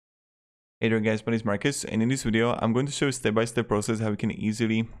Hey there guys, my name is Marcus, and in this video I'm going to show you step-by-step process how we can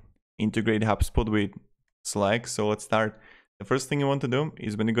easily integrate Hubspot with Slack. So let's start. The first thing you want to do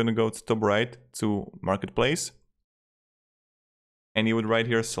is when you're going to go to top right to Marketplace, and you would write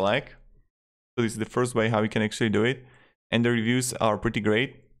here Slack. So this is the first way how you can actually do it, and the reviews are pretty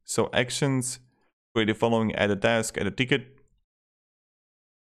great. So actions, create the following, add a task, add a ticket,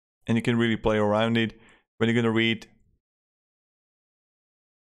 and you can really play around it. When you're going to read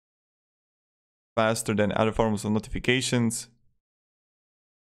faster than other forms of notifications.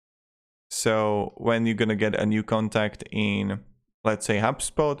 So when you're gonna get a new contact in, let's say,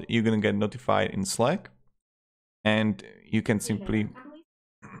 Hubspot, you're gonna get notified in Slack, and you can simply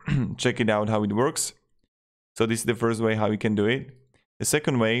check it out how it works. So this is the first way how you can do it. The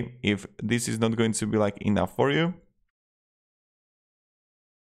second way, if this is not going to be like enough for you,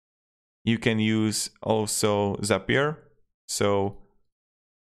 you can use also Zapier. So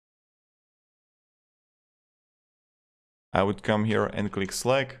I would come here and click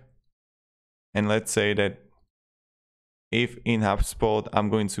Slack, and let's say that if in Hubspot I'm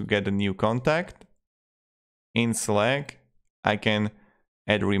going to get a new contact in Slack, I can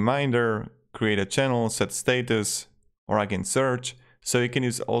add a reminder, create a channel, set status, or I can search. So you can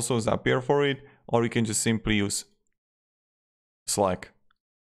use also Zapier for it, or you can just simply use Slack.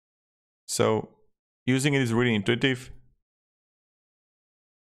 So using it is really intuitive.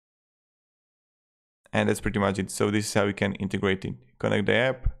 And that's pretty much it. So this is how you can integrate it. Connect the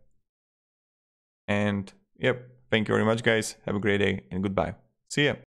app. And yep, thank you very much guys. Have a great day and goodbye. See ya.